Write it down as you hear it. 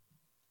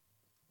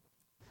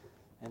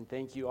And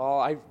thank you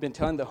all. I've been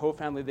telling the whole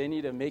family they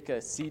need to make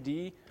a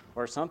CD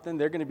or something.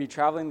 They're going to be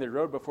traveling the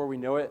road before we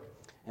know it,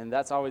 and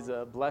that's always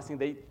a blessing.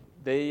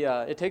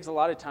 It takes a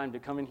lot of time to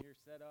come in here,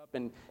 set up,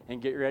 and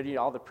get ready,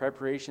 all the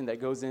preparation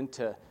that goes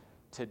into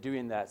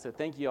doing that. So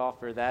thank you all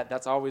for that.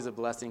 That's always a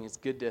blessing. It's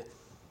good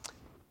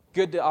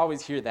to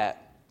always hear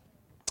that.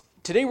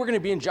 Today we're going to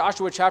be in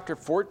Joshua chapter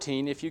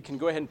 14. If you can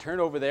go ahead and turn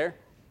over there.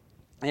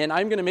 And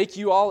I'm going to make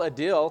you all a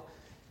deal.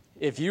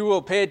 If you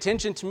will pay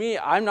attention to me,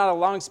 I'm not a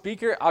long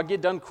speaker. I'll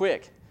get done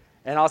quick.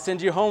 And I'll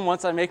send you home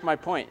once I make my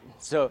point.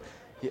 So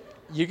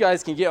you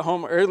guys can get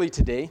home early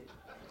today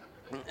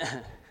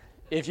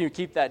if you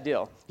keep that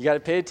deal. You got to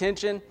pay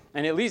attention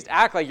and at least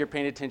act like you're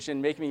paying attention.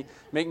 Make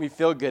me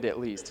feel good at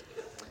least.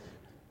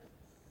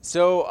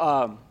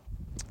 So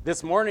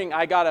this morning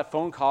I got a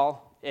phone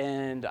call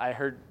and I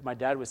heard my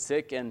dad was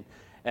sick and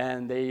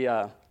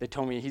they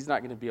told me he's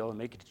not going to be able to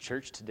make it to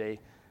church today.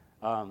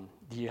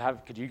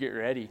 Could you get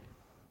ready?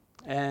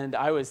 And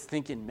I was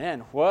thinking,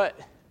 man, what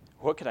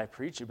could I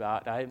preach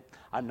about?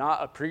 I'm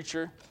not a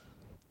preacher,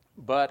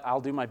 but I'll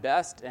do my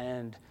best.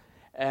 And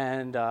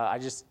I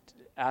just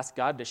asked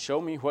God to show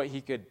me what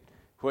He could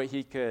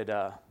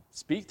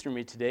speak through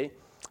me today.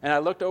 And I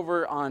looked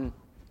over on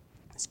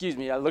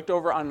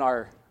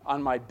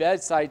my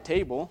bedside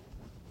table,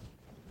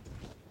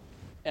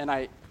 and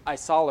I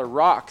saw a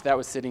rock that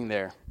was sitting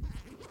there.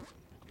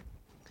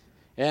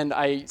 And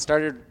I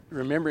started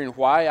remembering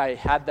why I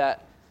had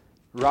that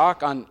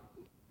rock on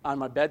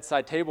my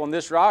bedside table. And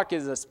this rock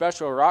is a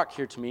special rock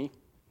here to me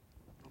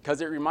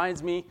because it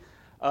reminds me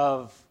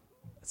of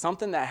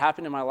something that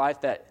happened in my life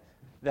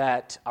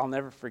that I'll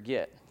never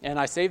forget. And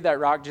I saved that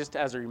rock just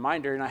as a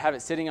reminder, and I have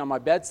it sitting on my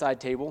bedside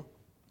table.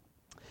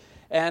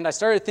 And I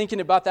started thinking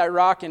about that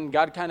rock, and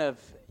God kind of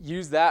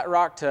used that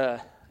rock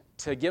to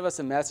give us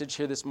a message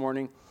here this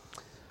morning.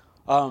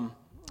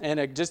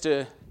 Just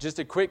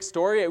a quick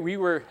story.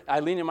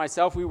 Eileen and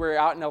myself, we were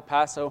out in El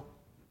Paso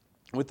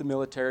with the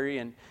military,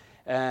 and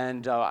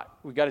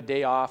we got a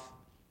day off.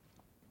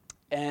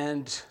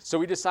 And so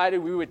we decided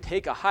we would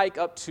take a hike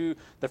up to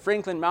the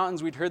Franklin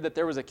Mountains. We'd heard that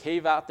there was a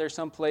cave out there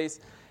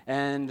someplace.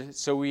 And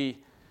so we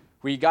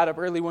got up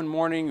early one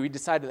morning. We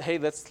decided, hey,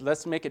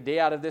 let's make a day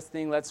out of this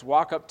thing. Let's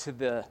walk up to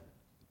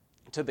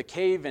the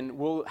cave, and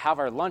we'll have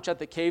our lunch at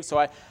the cave. So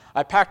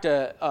I packed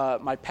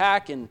my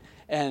pack, and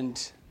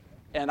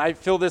I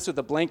filled this with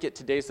a blanket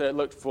today so it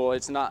looked full.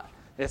 It's not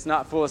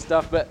full of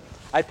stuff, but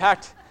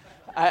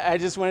I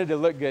just wanted to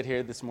look good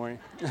here this morning.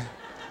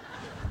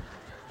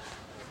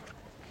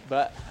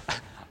 But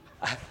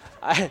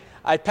I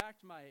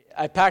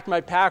packed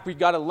my pack. We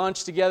got a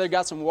lunch together,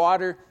 got some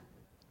water,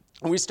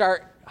 and we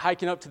start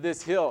hiking up to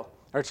this hill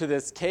or to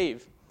this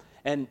cave.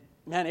 And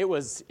man, it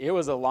was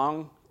a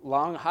long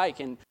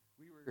hike, and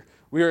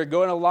we were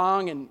going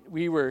along, and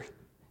we were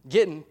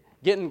getting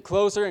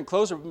closer and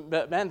closer.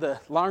 But man, the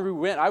longer we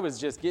went, I was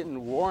just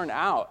getting worn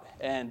out,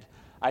 and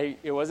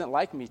it wasn't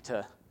like me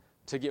to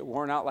get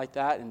worn out like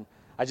that, and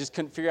I just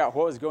couldn't figure out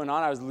what was going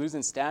on. I was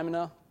losing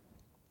stamina.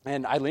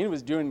 And Eileen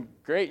was doing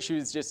great. She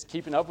was just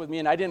keeping up with me,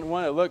 and I didn't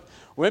want to look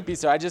wimpy,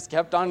 so I just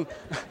kept on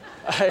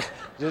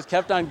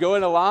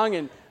going along,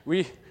 and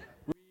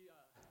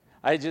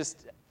I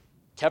just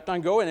kept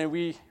on going, and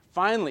we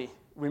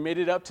made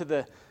it up to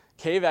the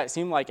cave. That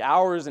seemed like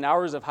hours and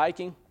hours of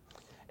hiking,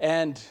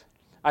 and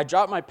I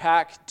dropped my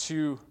pack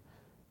to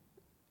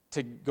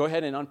go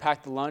ahead and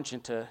unpack the lunch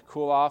and to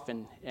cool off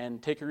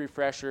and take a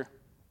refresher.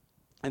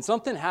 And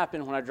something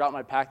happened when I dropped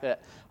my pack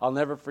that I'll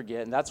never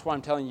forget, and that's why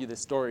I'm telling you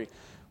this story.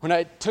 When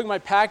I took my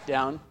pack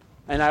down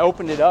and I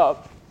opened it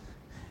up,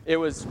 it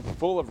was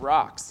full of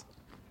rocks.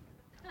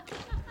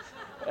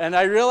 And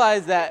I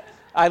realized that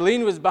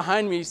Eileen was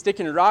behind me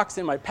sticking rocks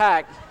in my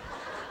pack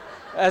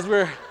as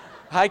we're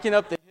hiking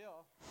up the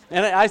hill.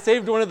 And I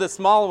saved one of the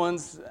small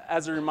ones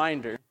as a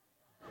reminder.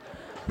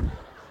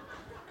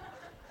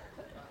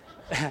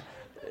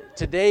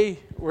 Today,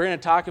 we're going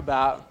to talk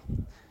about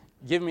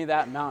Give Me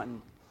That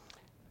Mountain.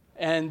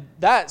 And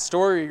that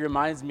story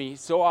reminds me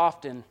so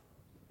often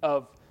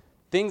of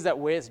things that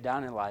weigh us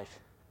down in life.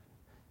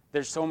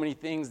 There's so many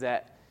things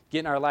that get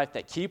in our life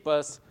that keep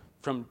us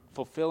from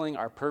fulfilling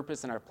our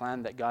purpose and our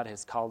plan that God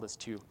has called us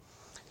to.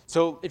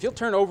 So if you'll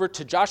turn over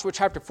to Joshua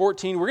chapter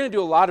 14, we're going to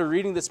do a lot of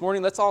reading this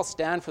morning. Let's all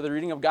stand for the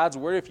reading of God's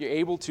word if you're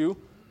able to.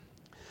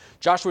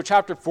 Joshua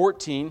chapter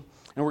 14,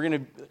 and we're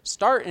going to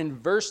start in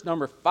verse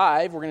number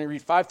 5. We're going to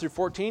read 5 through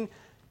 14,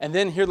 and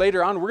then here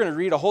later on, we're going to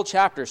read a whole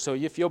chapter. So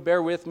if you'll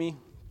bear with me,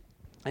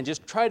 and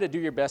just try to do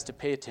your best to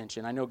pay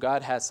attention. I know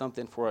God has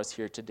something for us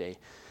here today.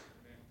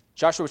 Amen.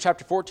 Joshua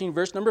chapter 14,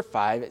 verse number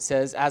 5, it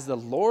says, as the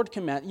Lord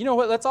commanded. You know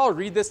what? Let's all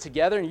read this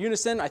together in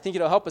unison. I think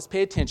it'll help us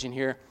pay attention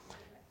here.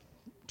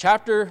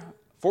 Chapter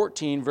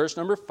 14, verse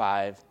number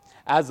 5.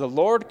 As the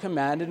Lord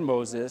commanded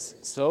Moses,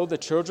 so the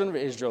children of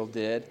Israel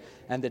did,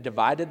 and they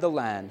divided the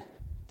land.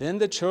 Then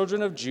the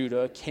children of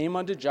Judah came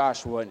unto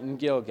Joshua in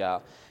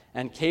Gilgal,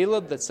 and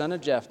Caleb the son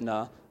of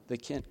Jephunneh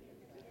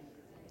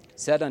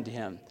said unto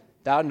him,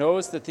 Thou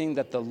knowest the thing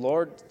that the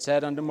Lord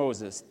said unto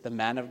Moses, the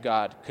man of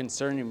God,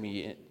 concerning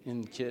me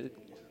in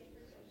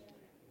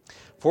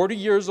 40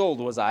 years old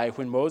was I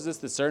when Moses,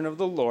 the servant of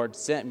the Lord,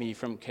 sent me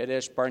from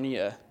Kadesh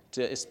Barnea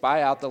to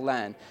spy out the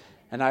land,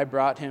 and I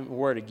brought him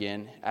word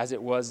again, as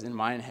it was in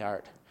mine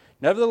heart.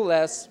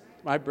 Nevertheless,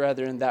 my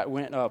brethren that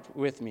went up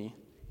with me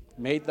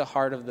made the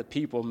heart of the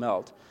people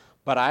melt.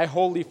 But I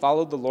wholly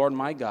followed the Lord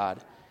my God.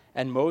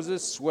 And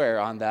Moses sware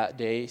on that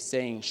day,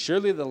 saying,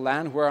 Surely the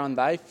land whereon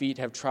thy feet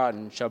have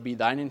trodden shall be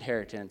thine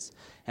inheritance,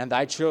 and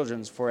thy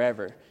children's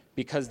forever,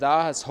 because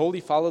thou hast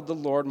wholly followed the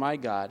Lord my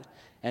God.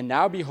 And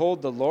now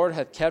behold, the Lord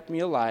hath kept me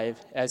alive,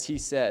 as he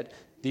said,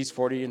 these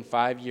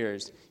 45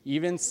 years,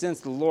 even since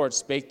the Lord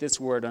spake this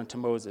word unto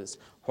Moses,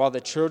 while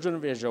the children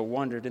of Israel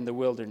wandered in the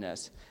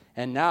wilderness.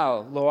 And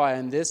now, lo, I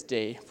am this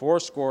day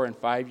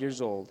 85 years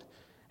old.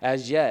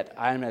 As yet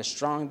I am as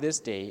strong this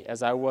day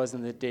as I was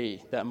in the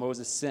day that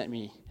Moses sent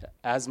me.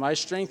 As my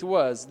strength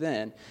was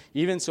then,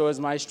 even so is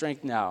my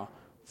strength now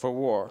for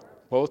war,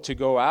 both to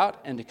go out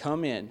and to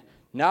come in.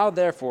 Now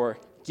therefore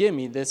give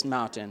me this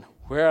mountain,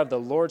 whereof the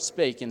Lord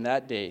spake in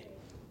that day.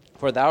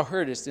 For thou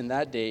heardest in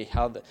that day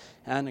how the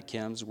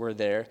Anakims were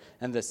there,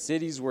 and the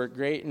cities were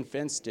great and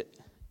fenced.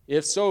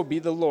 If so be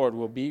the Lord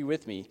will be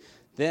with me,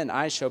 then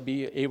I shall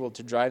be able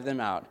to drive them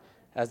out,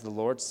 as the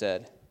Lord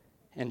said.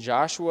 And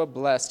Joshua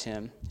blessed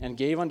him, and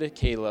gave unto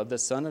Caleb the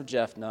son of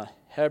Jephunneh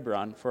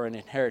Hebron for an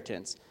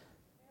inheritance.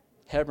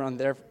 Hebron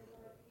therefore,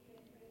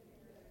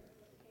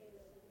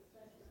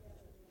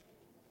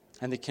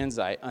 and the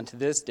Kenizzite unto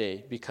this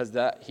day, because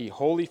that he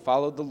wholly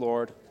followed the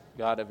Lord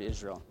God of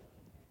Israel.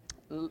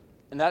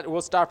 And that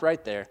we'll stop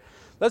right there.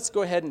 Let's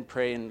go ahead and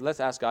pray, and let's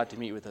ask God to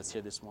meet with us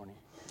here this morning.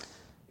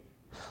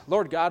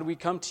 Lord God, we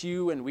come to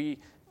you, and we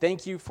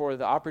thank you for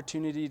the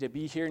opportunity to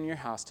be here in your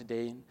house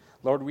today.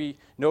 Lord, we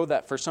know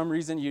that for some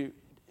reason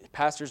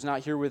Pastor's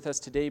not here with us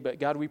today, but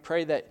God, we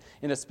pray that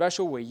in a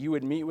special way you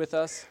would meet with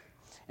us,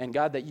 and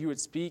God, that you would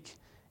speak,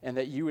 and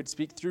that you would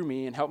speak through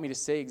me and help me to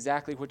say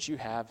exactly what you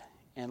have.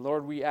 And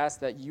Lord, we ask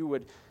that you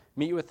would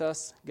meet with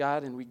us,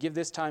 God, and we give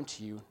this time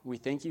to you. We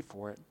thank you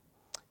for it.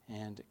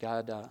 And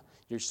God,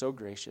 you're so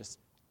gracious.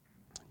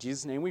 In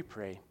Jesus' name we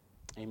pray.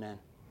 Amen.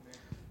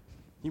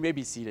 You may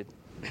be seated.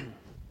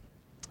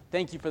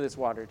 Thank you for this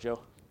water,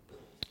 Joe.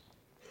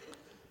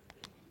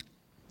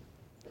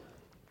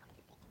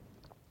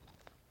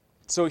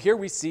 So here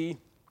we see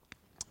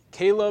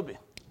Caleb.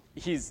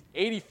 He's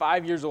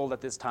 85 years old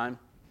at this time.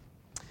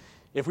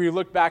 If we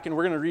look back, and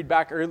we're going to read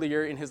back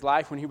earlier in his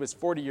life when he was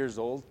 40 years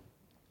old,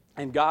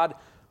 and God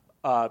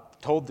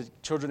told the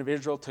children of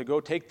Israel to go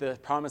take the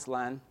promised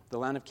land, the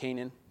land of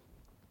Canaan.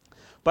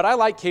 But I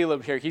like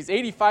Caleb here. He's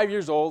 85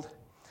 years old,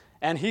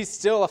 and he's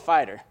still a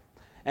fighter.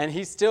 And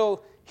he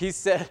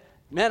said,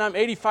 man, I'm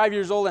 85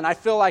 years old, and I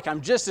feel like I'm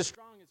just as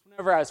strong as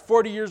whenever I was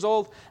 40 years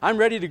old. I'm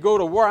ready to go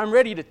to war. I'm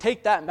ready to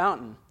take that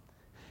mountain.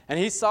 And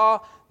he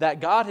saw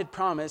that God had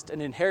promised an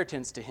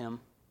inheritance to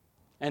him,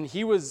 and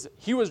he was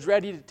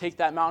ready to take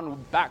that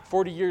mountain back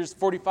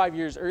 45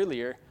 years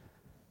earlier.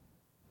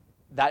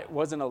 That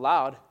wasn't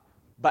allowed.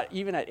 But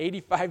even at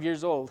 85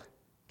 years old,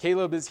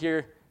 Caleb is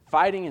here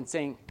fighting and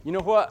saying, you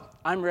know what?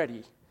 I'm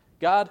ready.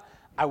 God,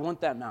 I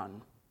want that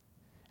mountain.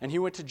 And he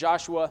went to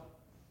Joshua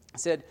and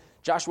said,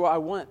 Joshua, I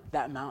want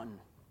that mountain.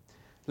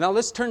 Now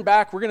let's turn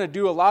back. We're going to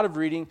do a lot of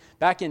reading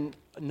back in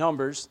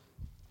Numbers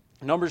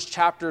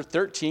chapter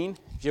 13,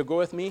 if you'll go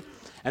with me.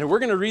 And we're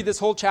going to read this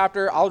whole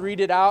chapter. I'll read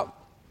it out.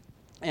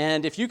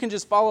 And if you can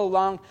just follow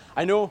along,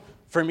 I know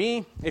for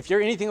me, if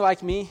you're anything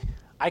like me,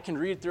 I can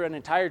read through an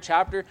entire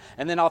chapter,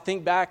 and then I'll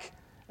think back,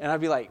 and I'll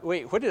be like,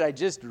 wait, what did I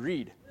just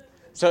read?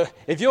 So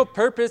if you'll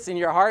purpose in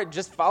your heart,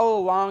 just follow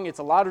along. It's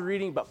a lot of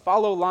reading, but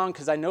follow along,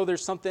 because I know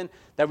there's something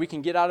that we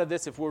can get out of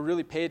this if we'll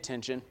really pay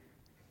attention.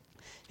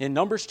 In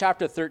Numbers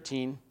chapter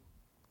 13,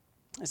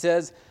 it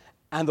says,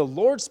 And the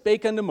Lord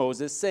spake unto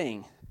Moses,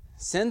 saying,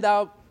 Send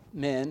thou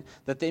men,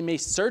 that they may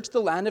search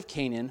the land of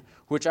Canaan,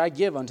 which I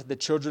give unto the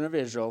children of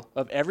Israel.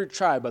 Of every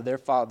tribe of their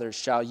fathers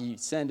shall ye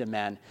send a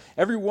man,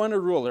 every one a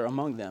ruler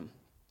among them.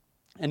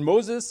 And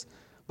Moses,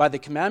 by the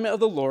commandment of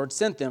the Lord,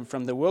 sent them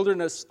from the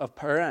wilderness of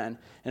Paran,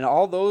 and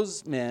all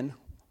those men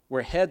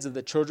were heads of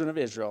the children of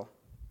Israel.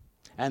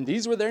 And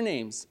these were their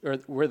names, or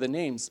were the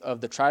names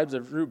of the tribes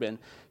of Reuben: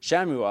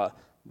 Shammua,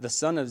 the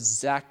son of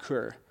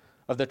Zakur;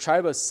 of the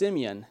tribe of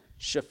Simeon,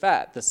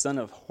 Shaphat, the son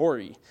of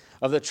Hori;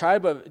 of the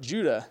tribe of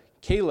Judah,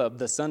 Caleb,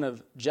 the son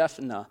of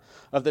Jephunneh;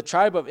 of the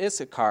tribe of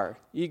Issachar,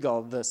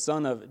 Egal, the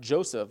son of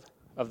Joseph;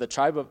 of the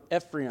tribe of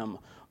Ephraim,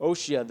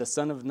 Oshia, the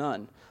son of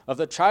Nun; of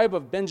the tribe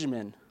of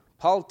Benjamin,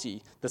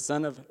 Palti, the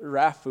son of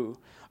Raphu;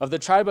 of the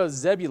tribe of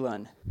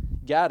Zebulun,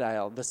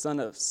 Gadiel, the son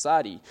of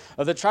Sadi;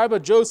 of the tribe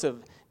of Joseph,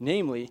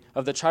 namely,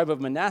 of the tribe of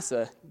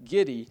Manasseh,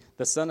 Gidi,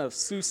 the son of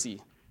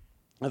Susi;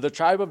 of the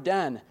tribe of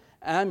Dan,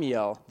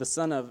 Amiel, the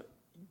son of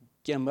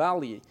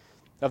Gemali;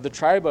 of the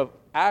tribe of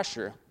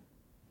Asher,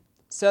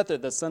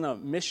 Sethur, the son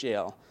of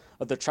Mishael;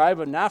 of the tribe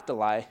of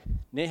Naphtali,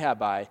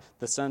 Nahabai,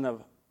 the son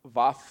of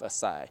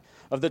Vaphasai;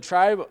 of the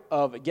tribe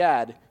of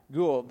Gad,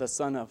 Gul, the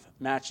son of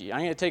Machi. I'm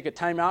going to take a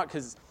time out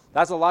because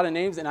that's a lot of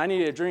names and I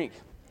need a drink.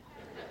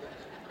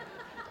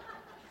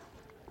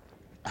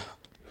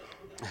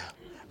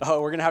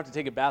 Oh, we're going to have to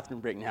take a bathroom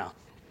break now.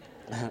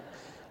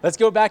 Let's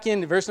go back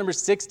in verse number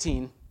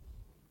 16.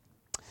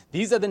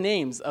 These are the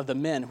names of the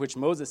men which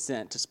Moses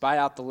sent to spy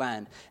out the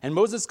land. And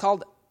Moses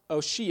called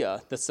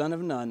Oshea, the son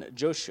of Nun,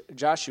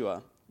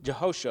 Jehoshua.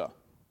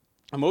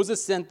 And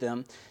Moses sent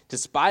them to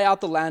spy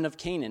out the land of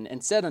Canaan,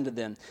 and said unto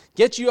them,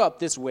 Get you up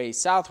this way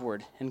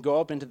southward, and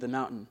go up into the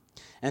mountain,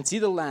 and see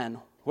the land,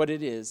 what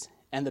it is,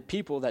 and the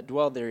people that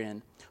dwell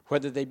therein,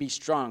 whether they be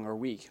strong or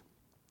weak,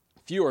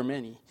 few or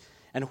many,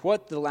 and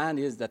what the land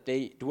is that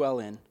they dwell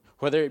in,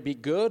 whether it be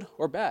good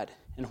or bad,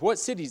 and what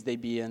cities they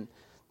be in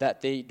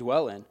that they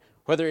dwell in,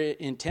 whether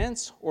in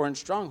tents or in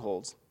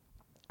strongholds,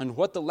 and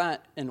what the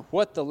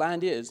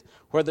land is,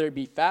 whether it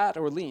be fat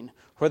or lean,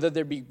 whether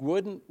there be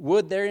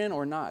wood therein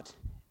or not.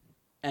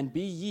 And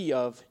be ye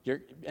of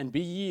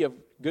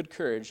good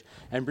courage,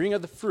 and bring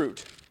of the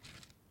fruit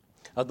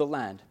of the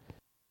land.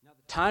 Now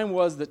the time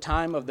was the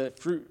time of the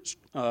fruit,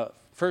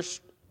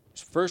 first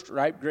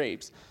ripe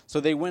grapes. So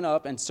they went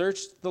up and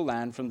searched the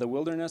land from the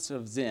wilderness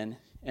of Zin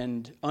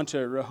and unto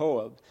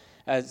Rehob,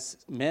 as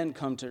men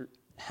come to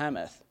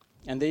Hamath.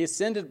 And they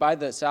ascended by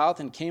the south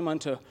and came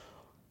unto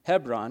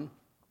Hebron,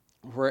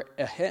 where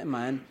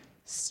Ahiman,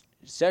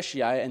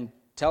 Sheshai, and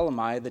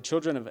Telamai, the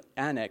children of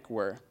Anak,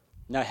 were.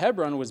 Now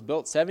Hebron was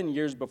built 7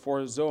 years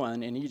before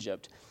Zoan in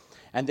Egypt.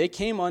 And they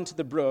came unto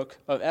the brook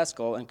of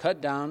Eshcol, and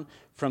cut down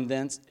from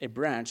thence a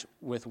branch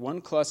with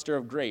one cluster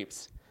of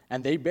grapes.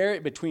 And they bare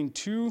it between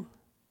two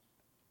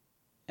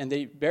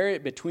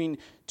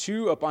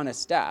upon a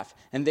staff.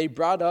 And they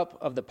brought up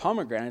of the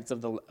pomegranates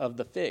of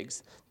the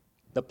figs.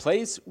 The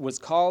place was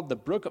called the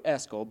brook of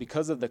Eshcol,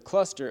 because of the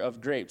cluster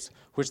of grapes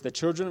which the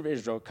children of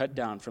Israel cut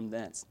down from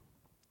thence.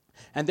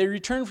 And they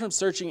returned from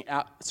searching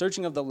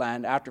of the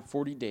land after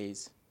 40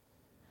 days.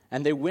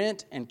 And they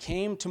went and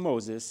came to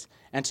Moses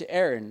and to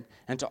Aaron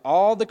and to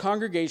all the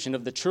congregation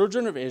of the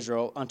children of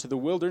Israel unto the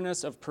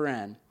wilderness of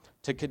Paran,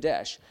 to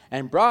Kadesh,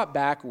 and brought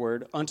back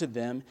word unto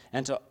them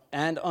and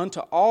unto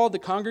all the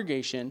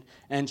congregation,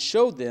 and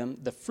showed them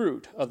the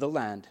fruit of the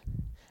land.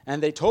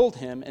 And they told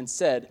him and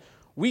said,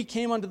 We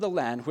came unto the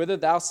land whither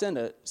thou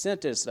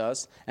sentest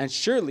us, and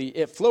surely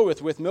it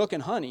floweth with milk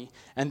and honey,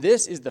 and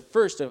this is the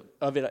first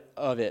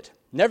of it.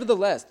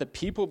 Nevertheless, the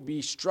people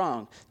be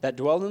strong that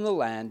dwell in the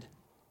land,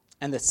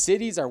 and the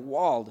cities are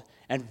walled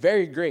and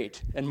very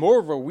great. And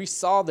moreover, we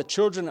saw the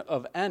children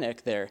of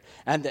Anak there,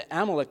 and the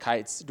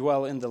Amalekites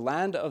dwell in the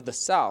land of the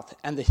south,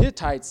 and the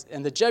Hittites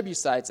and the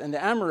Jebusites and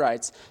the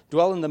Amorites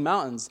dwell in the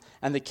mountains,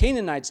 and the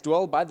Canaanites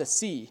dwell by the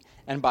sea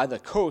and by the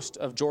coast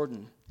of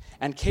Jordan.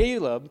 And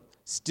Caleb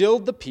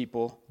stilled the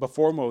people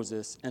before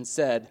Moses and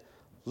said,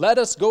 Let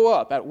us go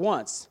up at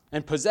once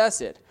and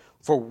possess it,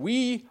 for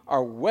we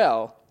are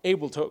well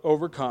able to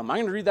overcome. I'm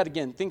going to read that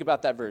again. Think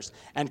about that verse.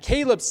 And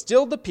Caleb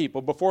stilled the people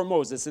before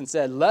Moses and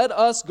said, Let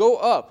us go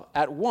up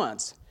at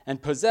once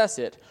and possess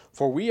it,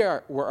 for we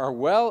are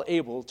well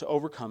able to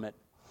overcome it.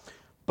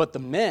 But the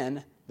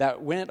men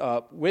that went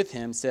up with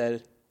him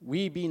said,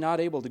 We be not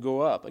able to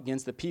go up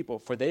against the people,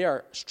 for they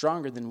are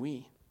stronger than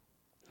we.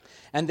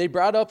 And they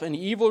brought up an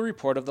evil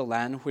report of the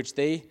land which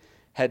they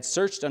had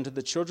searched unto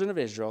the children of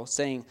Israel,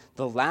 saying,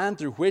 The land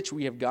through which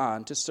we have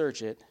gone to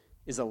search it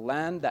is a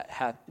land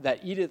that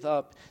eateth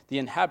up the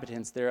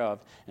inhabitants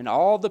thereof, and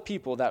all the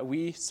people that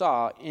we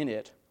saw in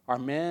it are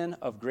men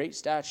of great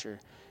stature.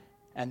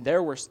 And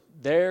there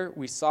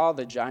we saw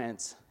the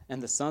giants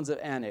and the sons of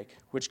Anak,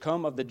 which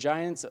come of the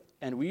giants,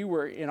 and we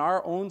were in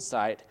our own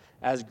sight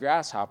as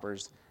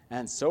grasshoppers,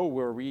 and so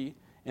were we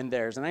in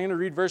theirs. And I'm going to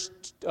read verse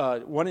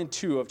 1 and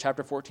 2 of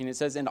chapter 14. It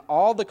says, And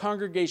all the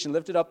congregation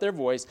lifted up their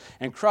voice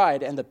and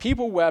cried, and the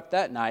people wept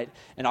that night,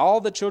 and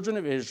all the children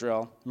of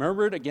Israel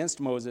murmured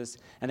against Moses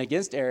and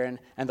against Aaron,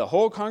 and the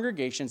whole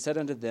congregation said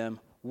unto them,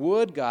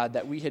 Would God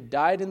that we had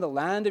died in the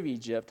land of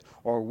Egypt,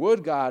 or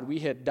would God we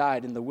had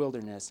died in the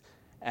wilderness.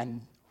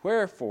 And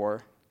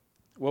wherefore,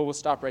 well, we'll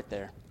stop right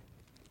there.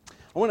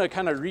 I want to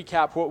kind of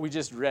recap what we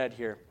just read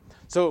here.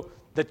 So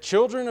the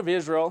children of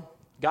Israel,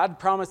 God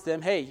promised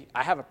them, hey,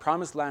 I have a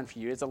promised land for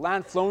you. It's a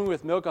land flowing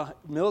with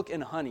milk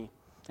and honey.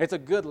 It's a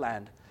good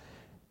land.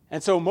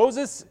 And so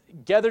Moses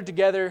gathered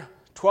together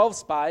 12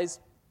 spies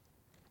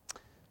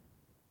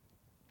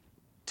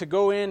to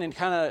go in and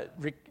kind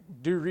of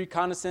do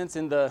reconnaissance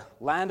in the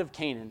land of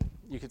Canaan,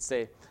 you could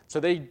say. So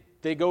they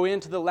go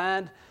into the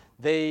land,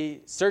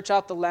 they search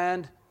out the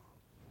land,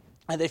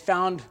 and they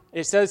found,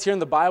 it says here in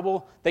the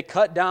Bible, they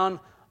cut down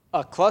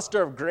a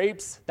cluster of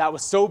grapes that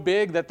was so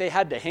big that they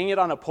had to hang it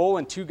on a pole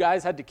and two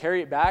guys had to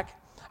carry it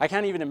back. I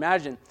can't even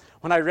imagine.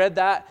 When I read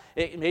that,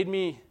 it made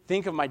me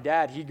think of my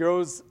dad. He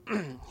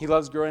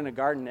loves growing a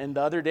garden. And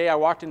the other day I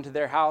walked into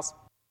their house.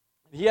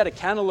 He had a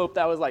cantaloupe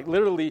that was like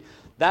literally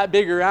that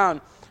big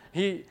around.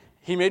 He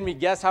made me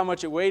guess how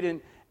much it weighed,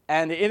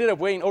 and it ended up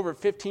weighing over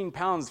 15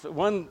 pounds.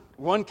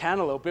 One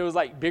cantaloupe, it was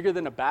like bigger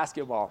than a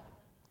basketball.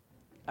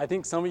 I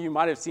think some of you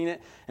might have seen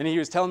it. And he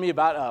was telling me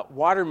about a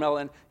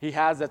watermelon he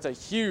has that's a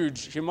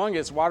huge,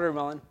 humongous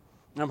watermelon.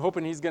 And I'm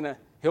hoping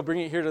he'll bring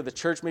it here to the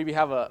church, maybe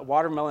have a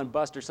watermelon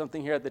bust or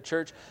something here at the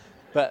church.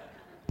 But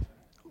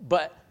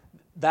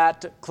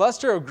that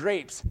cluster of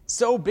grapes,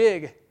 so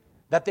big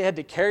that they had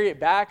to carry it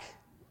back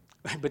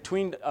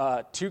between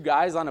two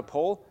guys on a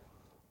pole,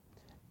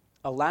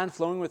 a land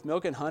flowing with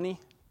milk and honey.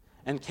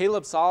 And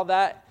Caleb saw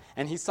that,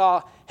 and he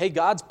saw, hey,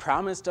 God's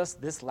promised us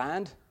this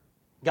land.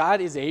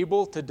 God is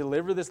able to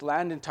deliver this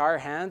land into our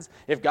hands.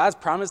 If God's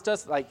promised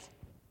us,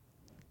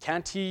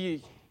 can't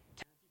he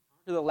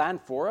conquer the land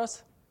for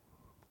us?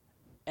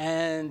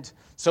 And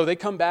so they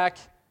come back,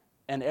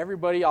 and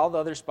everybody, all the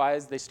other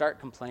spies, they start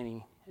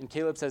complaining. And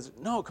Caleb says,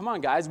 no, come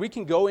on, guys, we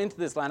can go into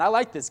this land. I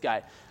like this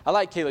guy. I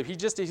like Caleb.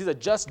 He's a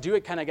just do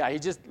it kind of guy.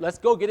 Let's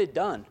go get it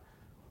done.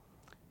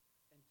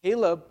 And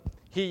Caleb,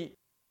 he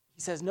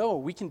says, no,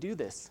 we can do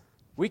this.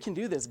 We can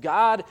do this.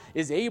 God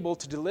is able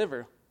to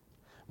deliver.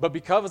 But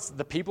because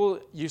the people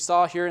you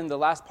saw here in the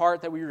last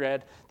part that we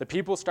read, the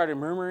people started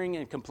murmuring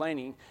and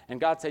complaining, and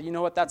God said, you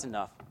know what, that's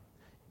enough.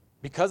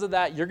 Because of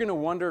that, you're going to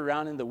wander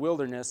around in the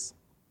wilderness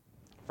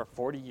for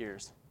 40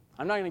 years.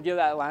 I'm not going to give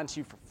that land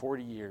to you for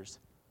 40 years.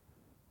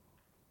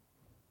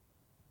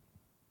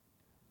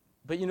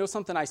 But you know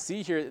something I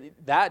see here,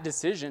 that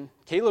decision,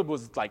 Caleb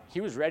was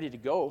he was ready to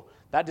go.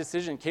 That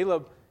decision,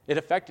 it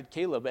affected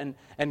Caleb.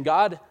 And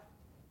God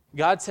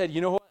said, you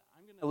know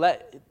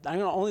what, I'm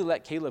going to only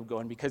let Caleb go.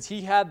 And because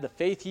he had the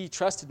faith, he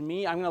trusted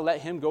me, I'm going to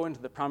let him go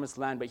into the promised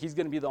land. But he's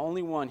going to be the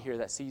only one here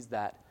that sees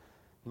that.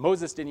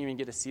 Moses didn't even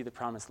get to see the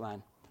promised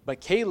land.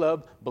 But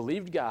Caleb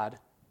believed God,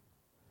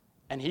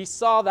 and he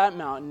saw that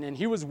mountain, and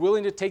he was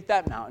willing to take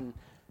that mountain.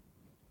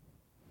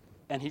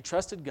 And he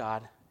trusted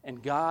God,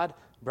 and God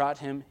brought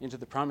him into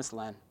the promised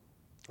land.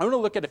 I want to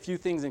look at a few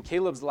things in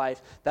Caleb's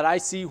life that I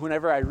see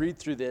whenever I read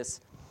through this,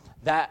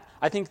 that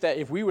I think that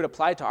if we would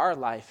apply to our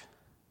life,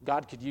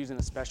 God could use in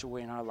a special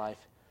way in our life.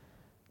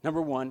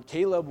 Number one,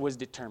 Caleb was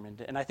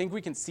determined. And I think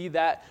we can see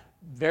that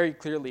very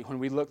clearly when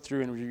we look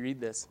through and we read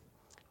this.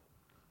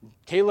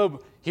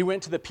 Caleb, he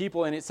went to the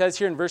people, and it says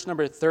here in verse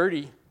number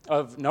 30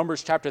 of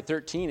Numbers chapter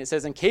 13, it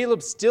says, and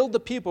Caleb stilled the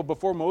people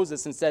before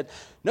Moses and said,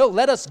 no,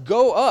 let us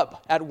go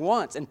up at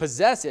once and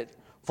possess it,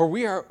 for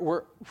we are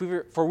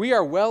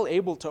well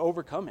able to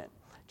overcome it.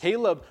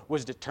 Caleb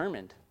was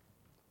determined.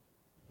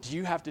 Do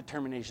you have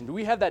determination? Do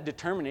we have that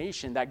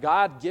determination, that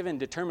God-given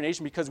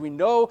determination, because we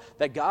know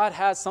that God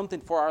has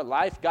something for our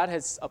life, God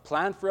has a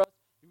plan for us?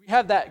 Do we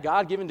have that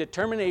God-given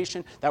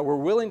determination that we're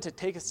willing to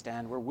take a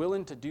stand, we're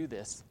willing to do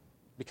this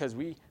because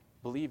we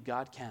believe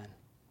God can?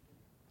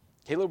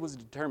 Caleb was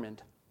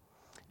determined.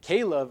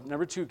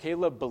 Number two,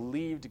 Caleb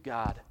believed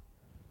God.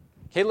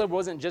 Caleb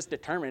wasn't just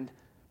determined.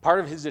 Part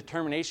of his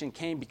determination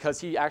came because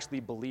he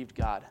actually believed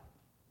God.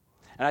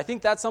 And I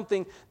think that's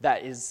something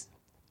that is,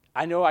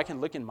 I know I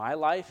can look in my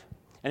life,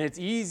 and it's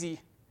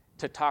easy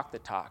to talk the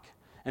talk.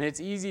 And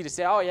it's easy to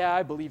say, oh yeah,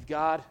 I believe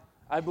God.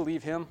 I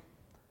believe him.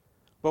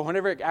 But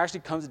whenever it actually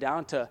comes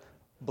down to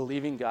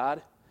believing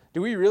God,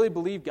 do we really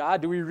believe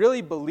God? Do we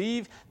really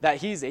believe that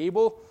he's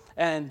able?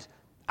 And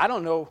I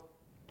don't know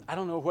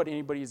what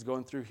anybody is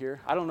going through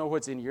here. I don't know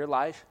what's in your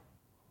life.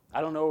 I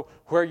don't know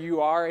where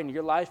you are in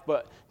your life,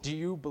 but do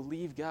you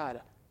believe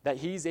God that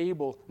he's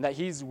able, that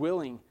he's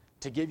willing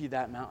to give you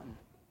that mountain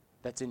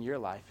that's in your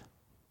life?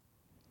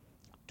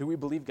 Do we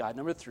believe God?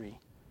 Number three,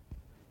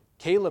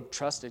 Caleb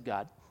trusted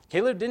God.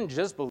 Caleb didn't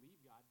just believe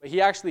God, but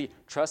he actually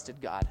trusted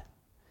God.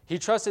 He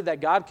trusted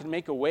that God could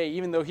make a way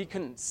even though he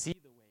couldn't see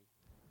the way.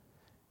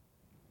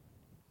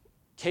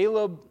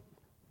 Caleb,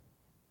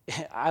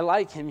 I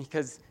like him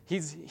because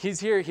he's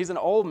here. He's an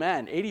old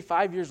man,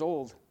 85 years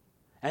old,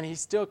 and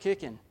he's still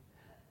kicking.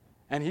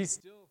 And he's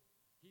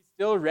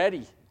still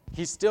ready.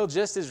 He's still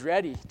just as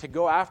ready to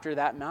go after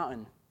that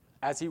mountain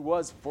as he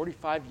was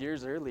 45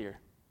 years earlier.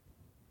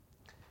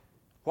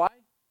 Why?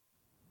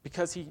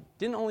 Because he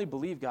didn't only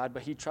believe God,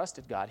 but he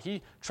trusted God.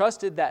 He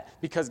trusted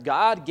that because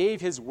God gave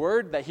his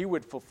word that he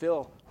would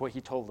fulfill what he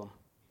told him.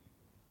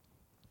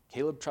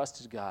 Caleb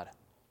trusted God.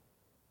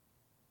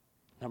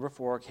 Number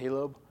four,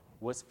 Caleb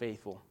was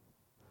faithful.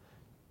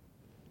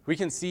 We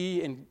can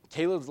see in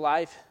Caleb's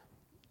life,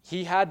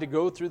 he had to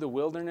go through the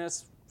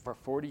wilderness for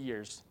 40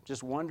 years,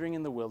 just wandering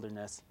in the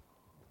wilderness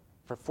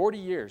for 40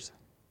 years.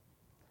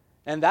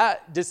 And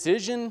that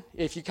decision,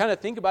 if you kind of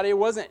think about it, it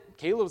wasn't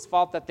Caleb's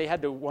fault that they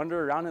had to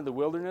wander around in the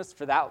wilderness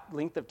for that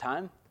length of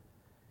time.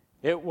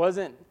 It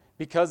wasn't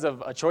because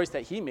of a choice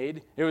that he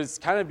made. It was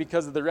kind of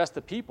because of the rest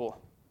of the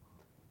people.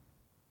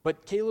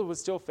 But Caleb was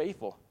still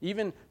faithful.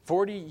 Even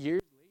 40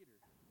 years later,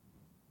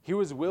 he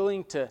was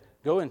willing to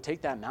go and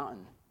take that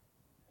mountain.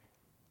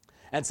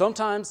 And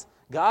sometimes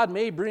God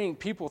may bring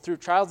people through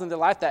trials in their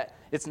life that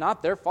it's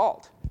not their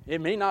fault.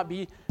 It may not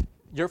be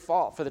your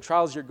fault for the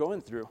trials you're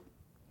going through.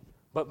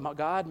 But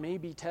God may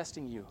be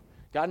testing you.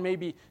 God may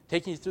be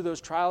taking you through those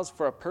trials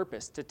for a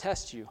purpose, to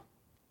test you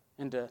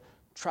and to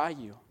try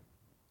you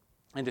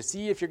and to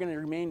see if you're going to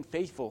remain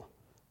faithful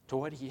to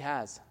what he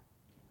has.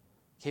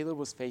 Caleb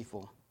was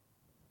faithful.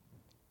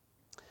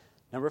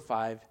 Number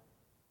 5,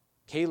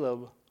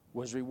 Caleb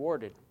was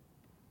rewarded.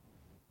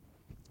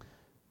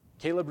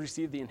 Caleb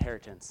received the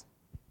inheritance.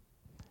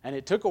 And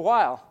it took a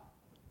while.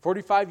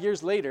 45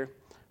 years later,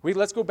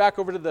 let's go back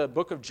over to the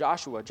book of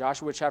Joshua,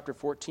 Joshua chapter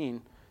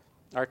 14,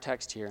 our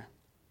text here.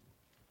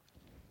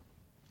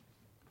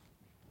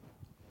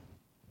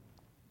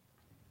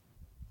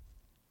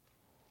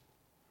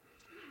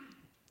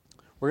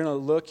 We're going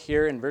to look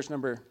here in verse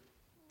number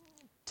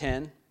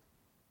 10.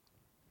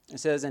 It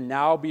says, "And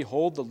now,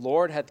 behold, the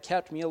Lord hath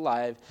kept me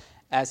alive,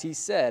 as he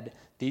said,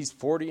 these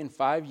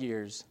 45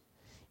 years,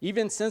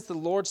 even since the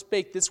Lord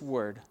spake this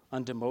word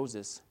unto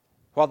Moses,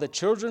 while the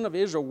children of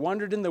Israel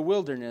wandered in the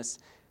wilderness.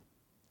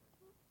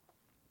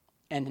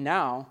 And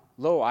now,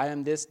 lo, I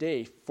am this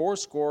day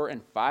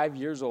 85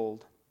 years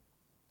old.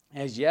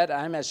 As yet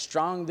I am as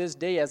strong this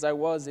day as I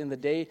was in the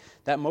day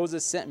that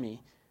Moses sent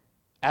me.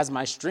 As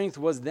my strength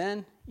was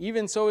then,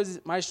 even so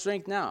is my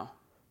strength now.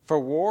 For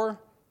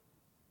war,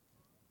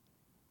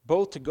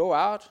 both to go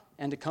out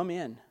and to come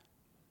in.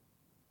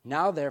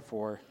 Now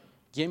therefore,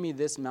 give me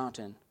this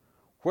mountain,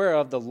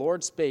 whereof the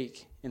Lord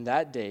spake in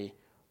that day.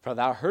 For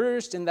thou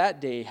heardest in that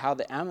day how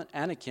the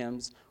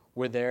Anakims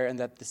were there, and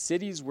that the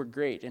cities were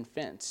great and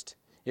fenced.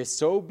 If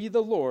so be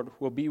the Lord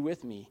will be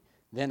with me,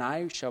 then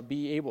I shall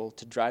be able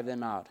to drive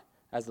them out,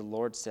 as the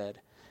Lord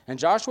said. And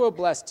Joshua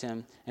blessed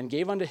him, and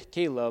gave unto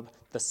Caleb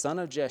the son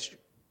of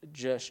Jephunneh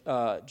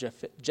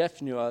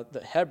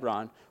the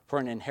Hebron for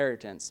an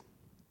inheritance."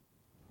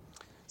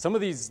 Some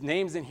of these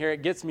names in here,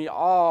 it gets me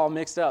all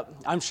mixed up.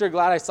 I'm sure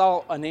glad I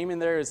saw a name in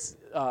there is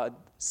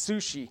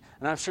Sushi,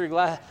 and I'm sure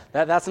glad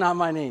that that's not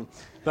my name.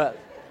 But,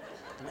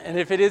 and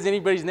if it is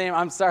anybody's name,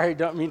 I'm sorry,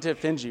 don't mean to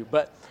offend you.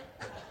 But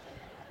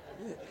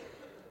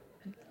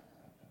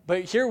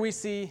here we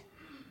see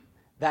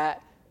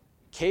that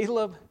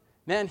Caleb,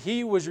 man,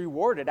 he was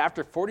rewarded.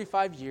 After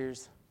 45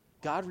 years,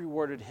 God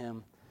rewarded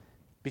him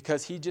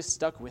because he just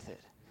stuck with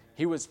it.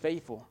 He was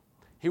faithful.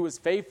 He was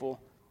faithful.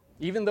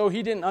 Even though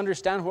he didn't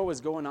understand what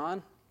was going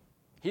on,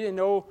 he didn't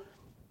know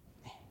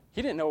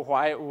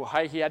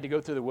why he had to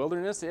go through the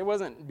wilderness. It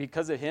wasn't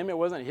because of him. It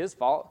wasn't his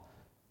fault.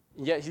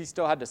 Yet he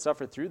still had to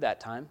suffer through that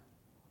time.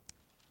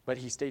 But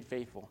he stayed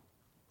faithful.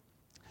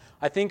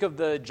 I think of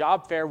the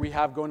job fair we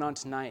have going on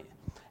tonight.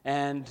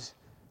 And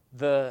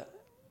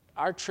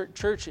our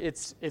church,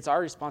 it's our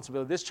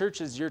responsibility. This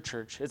church is your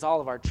church. It's all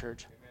of our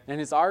church. Amen.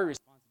 And it's our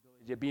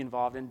responsibility to be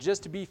involved and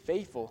just to be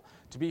faithful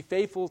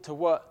to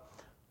what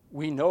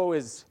we know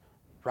is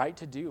right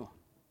to do.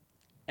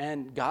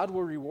 And God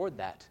will reward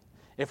that.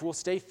 If we'll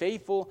stay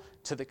faithful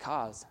to the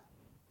cause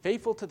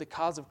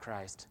of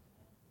Christ,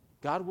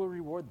 God will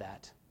reward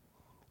that.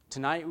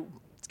 Tonight,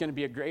 it's going to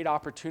be a great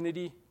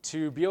opportunity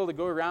to be able to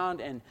go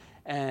around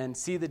and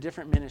see the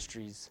different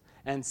ministries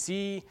and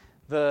see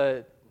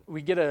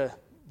we get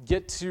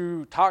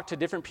to talk to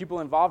different people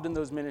involved in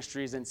those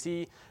ministries and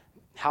see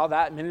how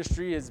that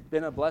ministry has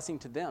been a blessing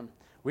to them.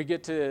 We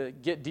get to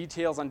get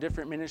details on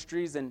different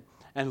ministries and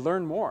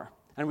learn more.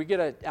 And we get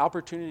an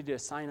opportunity to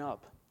sign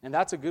up. And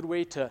that's a good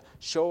way to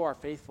show our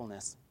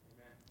faithfulness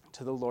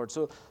to the Lord.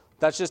 So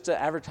that's just an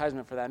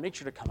advertisement for that. Make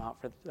sure to come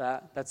out for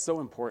that. That's so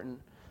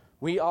important.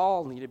 We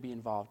all need to be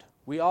involved.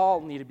 We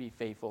all need to be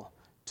faithful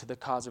to the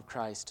cause of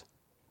Christ.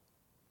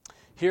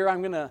 Here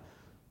I'm gonna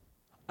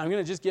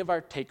just give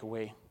our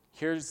takeaway.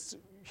 Here's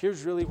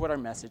really what our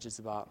message is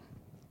about.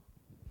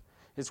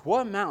 Is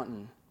what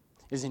mountain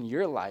is in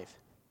your life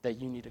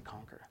that you need to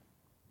conquer?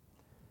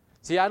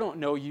 See, I don't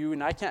know you,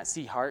 and I can't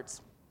see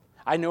hearts.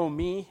 I know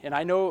me, and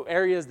I know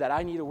areas that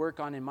I need to work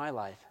on in my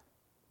life.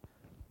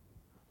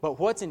 But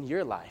what's in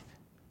your life?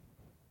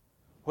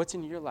 What's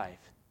in your life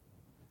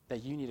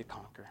that you need to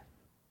conquer?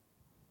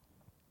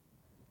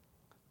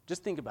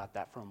 Just think about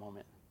that for a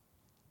moment.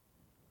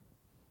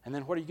 And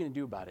then what are you going to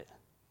do about it?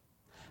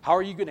 How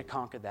are you going to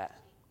conquer that?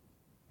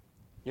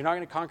 You're not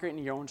going to conquer it in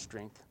your own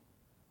strength,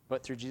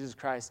 but through Jesus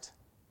Christ,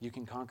 you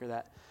can conquer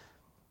that.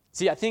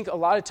 See, I think a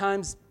lot of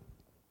times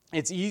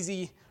it's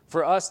easy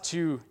for us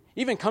to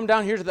even come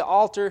down here to the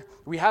altar.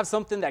 We have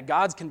something that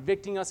God's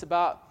convicting us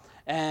about,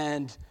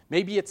 and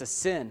maybe it's a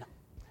sin.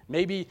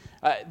 Maybe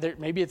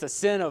it's a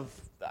sin of,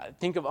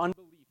 think of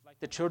unbelief, like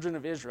the children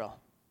of Israel.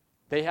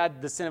 They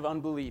had the sin of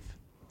unbelief.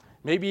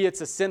 Maybe it's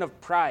a sin of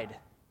pride.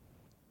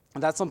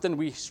 And that's something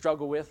we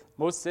struggle with.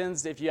 Most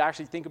sins, if you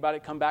actually think about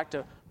it, come back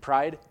to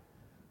pride.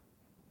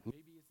 Maybe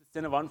it's a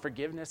sin of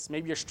unforgiveness.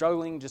 Maybe you're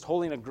struggling, just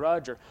holding a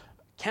grudge, or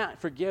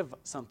can't forgive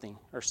something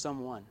or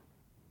someone.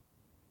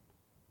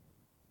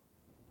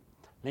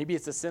 Maybe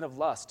it's a sin of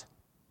lust.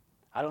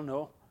 I don't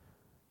know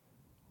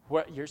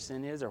what your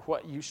sin is or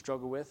what you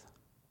struggle with,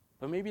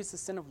 but maybe it's a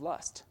sin of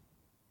lust.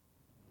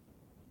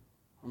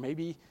 Or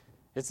maybe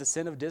it's a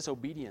sin of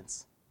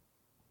disobedience.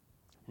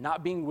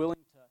 Not being willing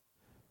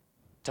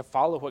to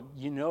follow what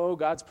you know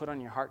God's put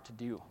on your heart to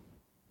do.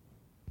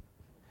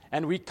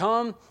 And we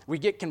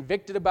get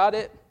convicted about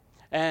it,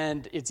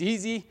 and it's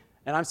easy,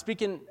 and I'm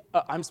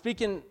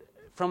speaking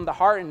from the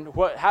heart, and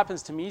what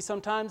happens to me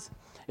sometimes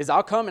is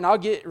I'll come and I'll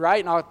get right,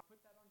 and I'll put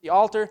that on the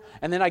altar,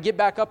 and then I get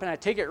back up and I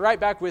take it right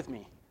back with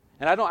me.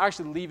 And I don't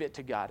actually leave it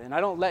to God, and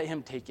I don't let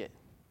him take it.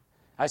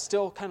 I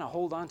still kind of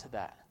hold on to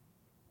that.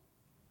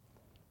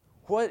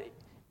 What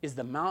is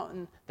the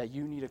mountain that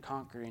you need to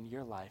conquer in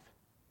your life?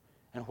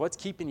 And what's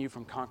keeping you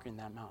from conquering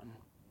that mountain?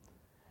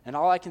 And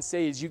all I can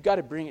say is you've got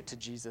to bring it to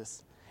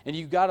Jesus, and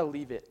you've got to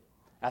leave it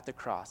at the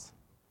cross.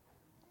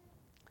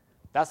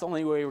 That's the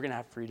only way we're going to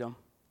have freedom.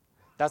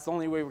 That's the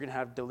only way we're going to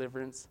have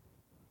deliverance.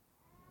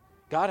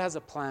 God has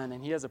a plan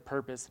and he has a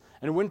purpose.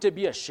 And wouldn't it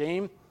be a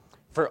shame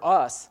for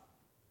us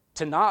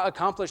to not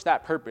accomplish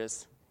that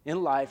purpose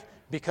in life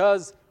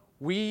because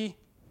we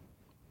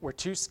were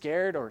too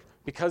scared or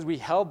because we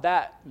held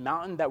that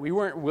mountain that we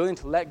weren't willing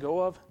to let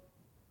go of?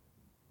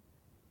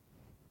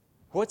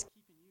 What's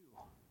keeping you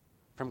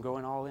from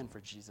going all in for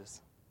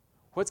Jesus?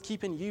 What's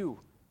keeping you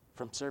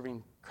from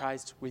serving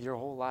Christ with your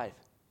whole life?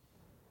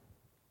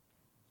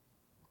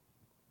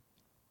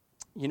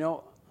 You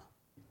know,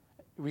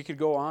 we could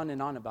go on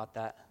and on about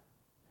that,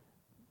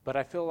 but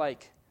I feel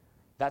like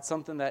that's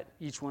something that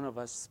each one of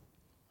us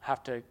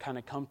have to kind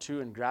of come to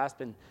and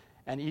grasp,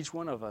 and each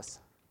one of us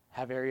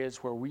have areas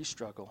where we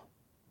struggle.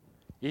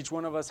 Each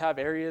one of us have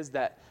areas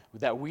that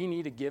we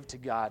need to give to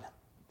God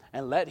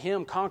and let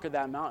him conquer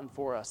that mountain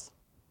for us.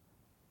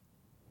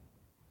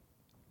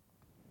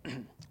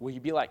 Will you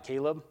be like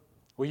Caleb?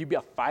 Will you be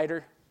a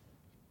fighter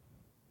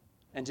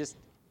and just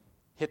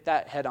hit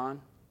that head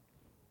on?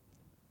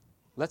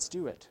 Let's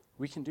do it.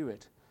 We can do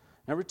it.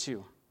 Number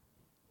 2,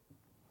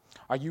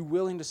 are you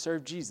willing to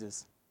serve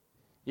Jesus,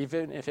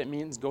 even if it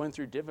means going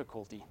through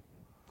difficulty?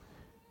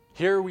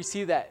 Here we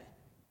see that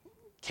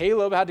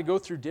Caleb had to go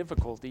through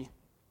difficulty,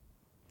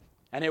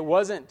 and it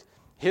wasn't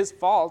his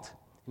fault.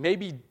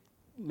 Maybe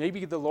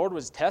the Lord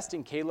was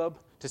testing Caleb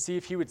to see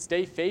if he would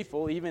stay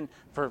faithful even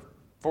for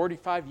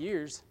 45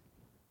 years.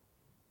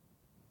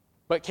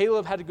 But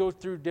Caleb had to go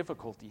through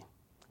difficulty.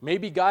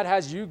 Maybe God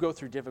has you go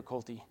through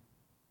difficulty.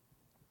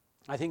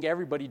 I think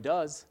everybody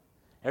does.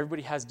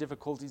 Everybody has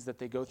difficulties that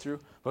they go through,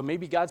 but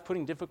maybe God's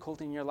putting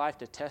difficulty in your life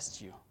to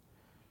test you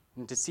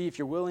and to see if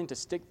you're willing to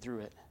stick through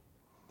it.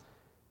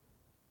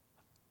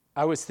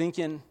 I was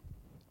thinking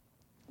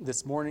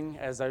this morning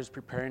as I was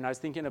preparing, I was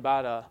thinking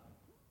about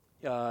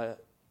he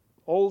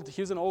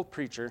was an old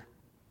preacher.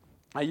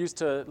 I used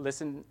to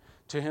listen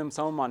to him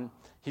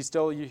he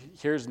still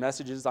hears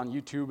messages on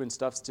YouTube and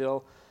stuff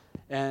still,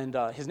 and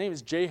his name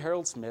is J.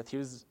 Harold Smith. He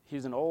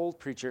was an old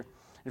preacher.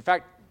 In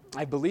fact,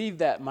 I believe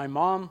that my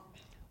mom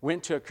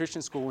went to a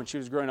Christian school when she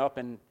was growing up,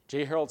 and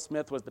J. Harold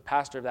Smith was the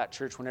pastor of that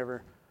church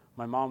whenever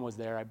my mom was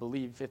there, I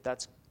believe, if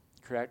that's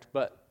correct.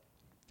 But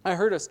I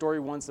heard a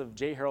story once of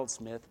J. Harold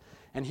Smith,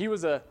 and he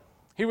was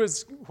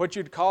what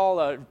you'd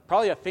call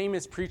probably a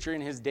famous preacher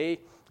in his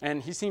day,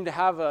 and he seemed to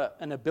have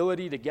an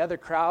ability to gather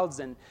crowds,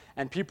 and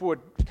people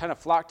would kind of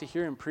flock to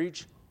hear him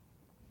preach.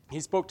 He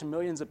spoke to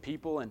millions of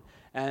people,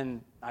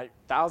 and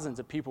thousands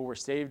of people were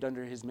saved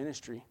under his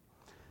ministry.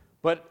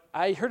 But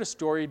I heard a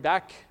story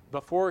back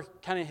before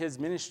kind of his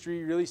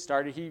ministry really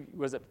started. He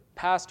was a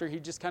pastor. He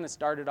just kind of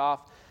started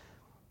off,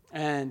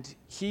 and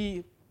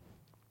he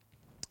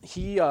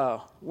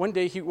one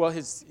day he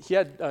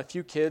had a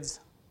few kids.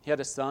 He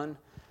had a son,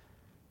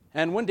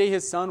 and one day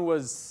his son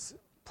was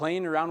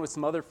playing around with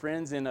some other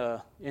friends in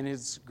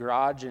his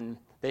garage, and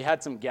they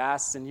had some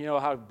gas. And you know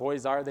how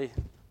boys are; they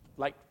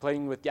like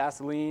playing with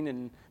gasoline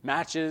and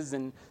matches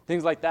and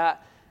things like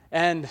that.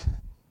 And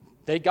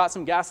they got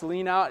some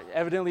gasoline out.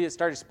 Evidently, it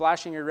started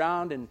splashing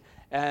around,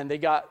 and they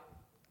got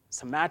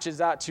some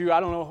matches out too. I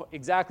don't know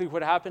exactly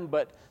what happened,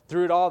 but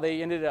through it all,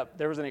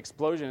 there was an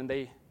explosion.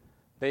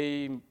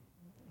 And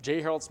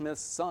J. Harold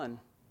Smith's son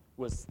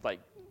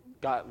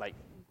got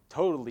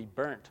totally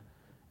burnt,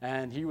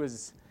 and he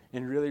was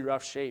in really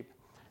rough shape.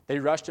 They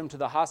rushed him to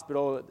the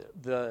hospital.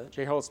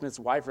 J. Harold Smith's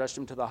wife rushed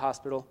him to the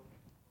hospital.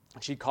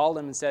 She called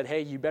him and said,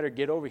 "Hey, you better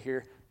get over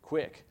here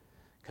quick,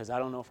 because I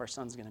don't know if our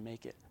son's going to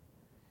make it."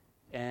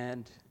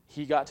 And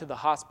he got to the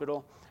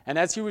hospital. And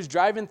as he was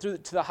driving to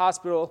the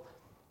hospital,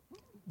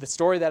 the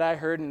story that I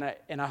heard, and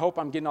I hope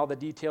I'm getting all the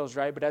details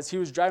right, but as he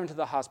was driving to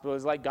the hospital, it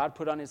was like God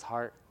put on his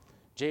heart,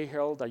 "J.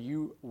 Harold, are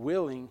you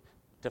willing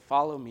to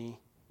follow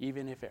me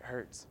even if it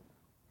hurts?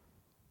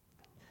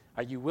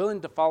 Are you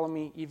willing to follow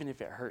me even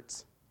if it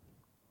hurts?"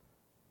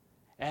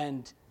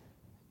 And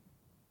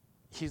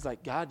he's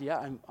like, "God,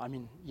 yeah,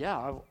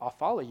 I'll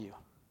follow you."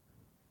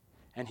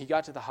 And he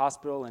got to the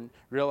hospital and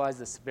realized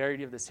the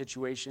severity of the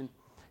situation.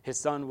 His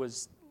son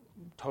was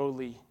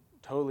totally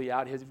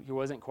out. He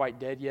wasn't quite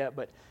dead yet,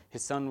 but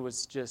his son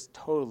was just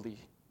totally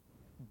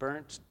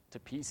burnt to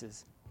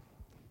pieces.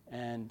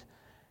 And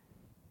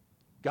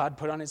God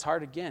put on his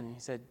heart again, and he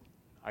said,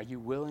 "Are you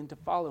willing to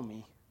follow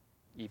me,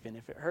 even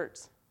if it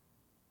hurts?"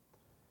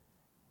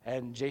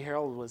 And J.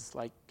 Harold was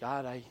like,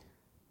 "God,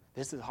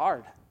 this is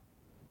hard."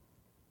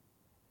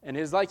 And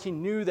it was like he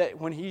knew that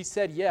when he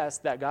said yes,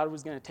 that God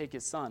was going to take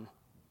his son.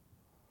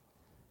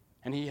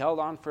 And he held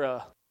on for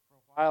a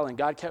while, and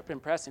God kept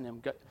impressing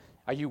him,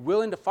 "Are you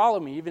willing to follow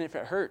me, even if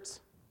it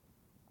hurts?"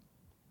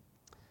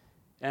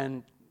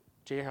 And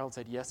J. Harold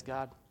said, "Yes,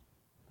 God,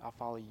 I'll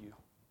follow you,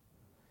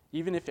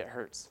 even if it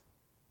hurts."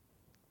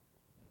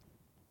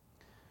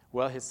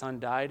 Well, his son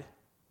died,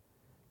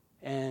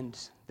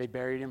 and they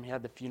buried him. He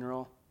had the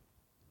funeral.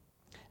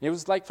 And it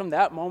was like from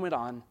that moment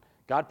on,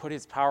 God put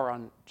his power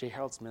on J.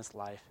 Harold Smith's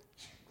life.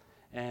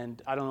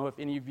 And I don't know if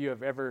any of you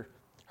have ever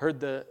heard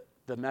the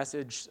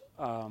message,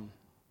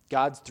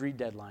 God's 3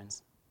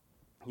 Deadlines.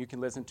 You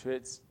can listen to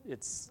it.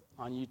 It's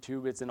on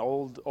YouTube. It's an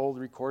old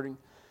recording.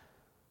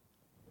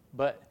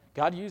 But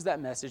God used that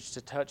message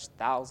to touch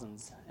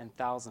thousands and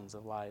thousands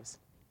of lives.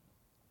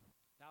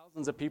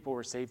 Thousands of people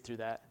were saved through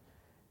that.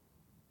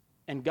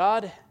 And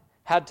God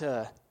had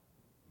to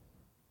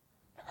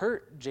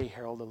hurt J.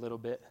 Harold a little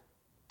bit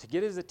to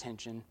get his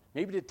attention,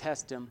 maybe to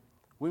test him.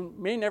 We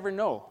may never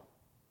know.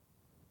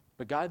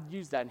 But God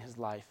used that in his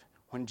life.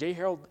 When J.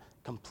 Harold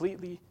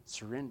completely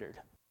surrendered,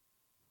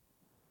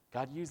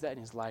 God used that in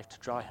his life to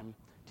draw him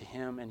to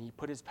him, and he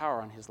put his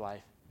power on his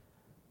life.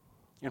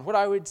 And what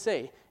I would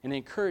say and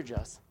encourage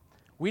us,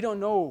 we don't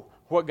know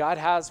what God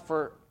has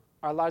for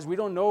our lives. We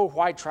don't know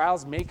why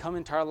trials may come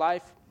into our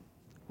life.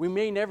 We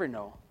may never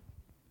know.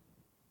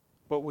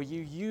 But will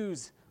you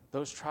use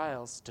those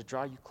trials to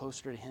draw you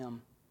closer to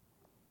him?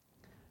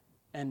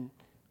 And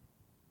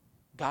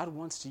God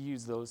wants to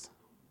use those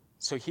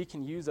so he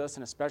can use us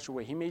in a special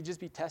way. He may just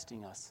be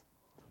testing us.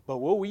 But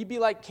will we be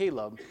like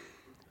Caleb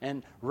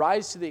and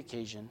rise to the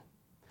occasion?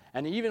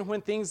 And even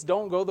when things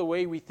don't go the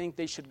way we think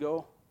they should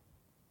go,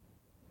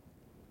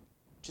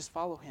 just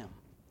follow him.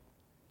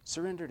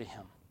 Surrender to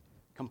him.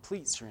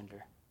 Complete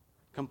surrender.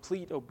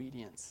 Complete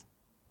obedience.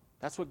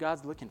 That's what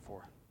God's looking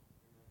for.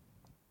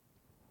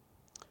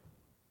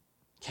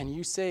 Can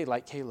you say,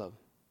 like Caleb,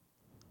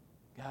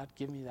 God,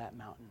 give me that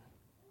mountain.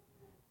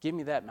 Give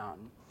me that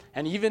mountain.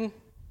 And even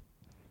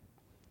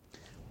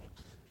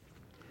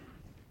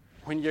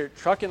when you're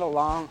trucking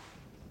along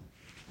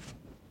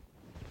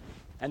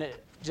and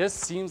it just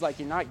seems like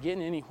you're not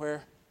getting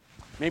anywhere,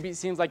 maybe it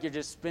seems like you're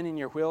just spinning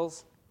your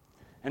wheels,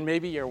 and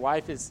maybe your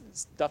wife is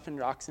stuffing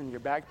rocks in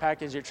your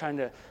backpack as you're trying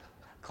to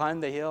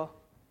climb the hill.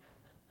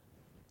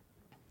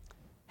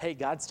 Hey,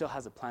 God still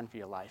has a plan for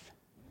your life.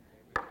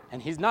 And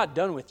he's not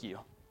done with you.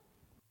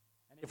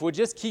 And if we'll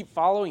just keep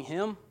following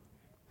him,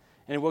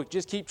 and we'll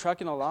just keep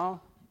trucking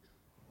along,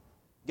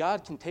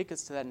 God can take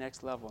us to that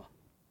next level.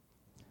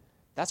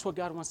 That's what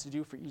God wants to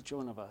do for each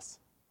one of us.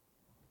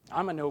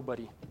 I'm a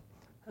nobody.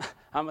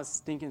 I'm a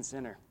stinking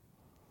sinner.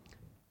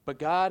 But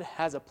God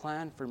has a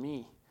plan for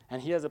me,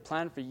 and he has a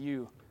plan for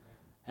you.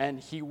 And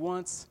he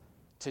wants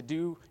to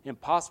do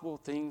impossible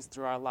things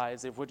through our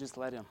lives if we'll just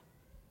let him.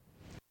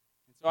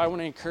 And so I want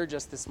to encourage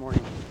us this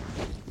morning.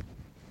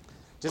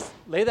 Just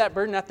lay that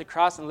burden at the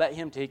cross and let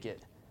him take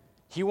it.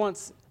 He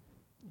wants,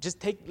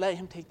 let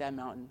him take that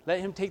mountain. Let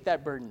him take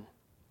that burden.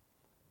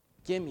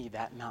 Give me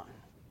that mountain.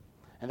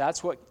 And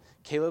that's what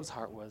Caleb's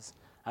heart was.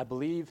 I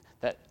believe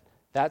that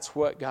that's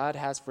what God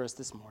has for us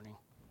this morning.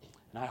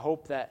 And I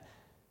hope that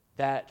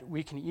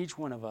we can, each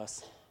one of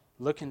us,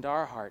 look into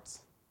our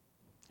hearts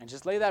and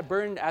just lay that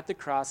burden at the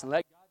cross and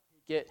let God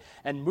take it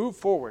and move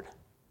forward.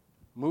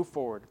 Move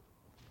forward.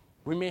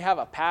 We may have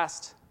a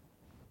past.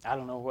 I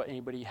don't know what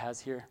anybody has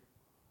here.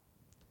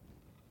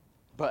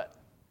 But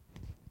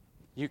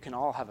you can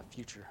all have a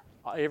future.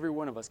 Every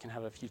one of us can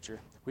have a future.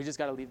 We just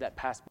got to leave that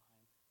past behind.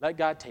 Let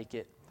God take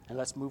it, and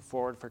let's move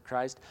forward for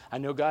Christ. I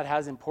know God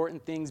has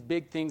important things,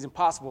 big things,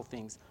 impossible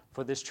things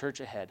for this church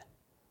ahead.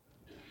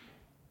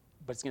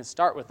 But it's going to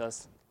start with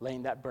us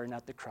laying that burden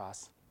at the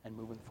cross and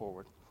moving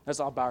forward. Let's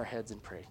all bow our heads and pray.